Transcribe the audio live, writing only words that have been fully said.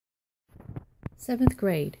7th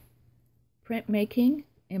grade, printmaking,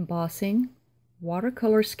 embossing,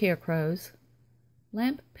 watercolor scarecrows,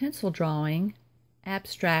 lamp pencil drawing,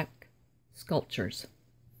 abstract sculptures.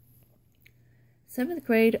 7th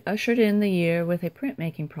grade ushered in the year with a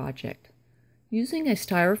printmaking project. Using a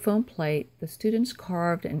styrofoam plate, the students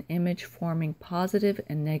carved an image forming positive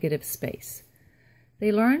and negative space.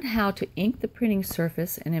 They learned how to ink the printing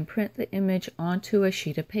surface and imprint the image onto a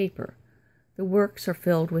sheet of paper. The works are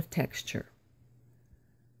filled with texture.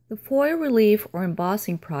 The foil relief or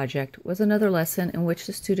embossing project was another lesson in which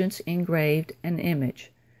the students engraved an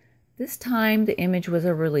image. This time the image was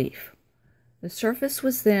a relief. The surface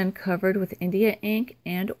was then covered with India ink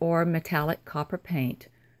and/or metallic copper paint,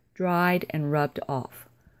 dried and rubbed off,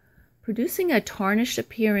 producing a tarnished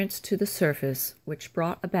appearance to the surface, which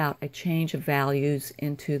brought about a change of values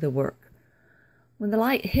into the work. When the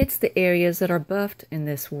light hits the areas that are buffed in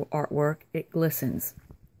this artwork, it glistens.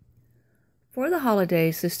 For the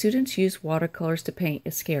holidays, the students used watercolors to paint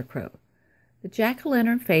a scarecrow. The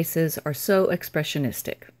jack-o'-lantern faces are so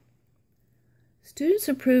expressionistic. Students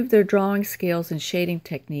improved their drawing skills and shading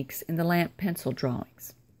techniques in the lamp pencil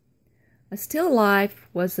drawings. A still life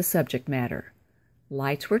was the subject matter.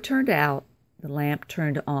 Lights were turned out, the lamp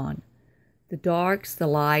turned on. The darks, the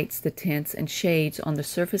lights, the tints, and shades on the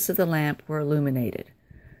surface of the lamp were illuminated.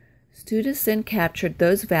 Students then captured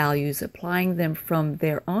those values, applying them from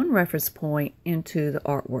their own reference point into the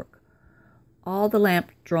artwork. All the lamp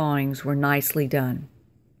drawings were nicely done.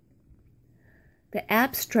 The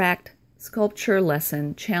abstract sculpture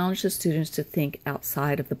lesson challenged the students to think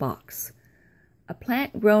outside of the box. A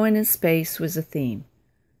plant growing in space was the theme.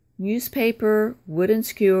 Newspaper, wooden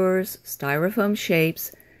skewers, styrofoam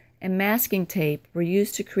shapes, and masking tape were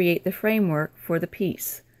used to create the framework for the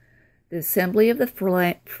piece. The assembly of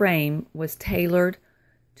the frame was tailored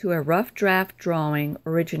to a rough draft drawing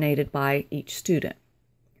originated by each student.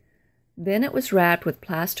 Then it was wrapped with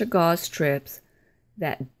plaster gauze strips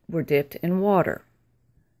that were dipped in water.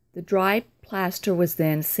 The dry plaster was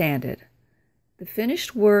then sanded. The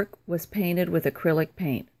finished work was painted with acrylic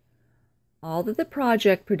paint. Although the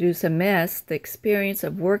project produced a mess, the experience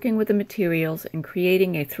of working with the materials and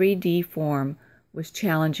creating a 3D form was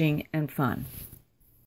challenging and fun.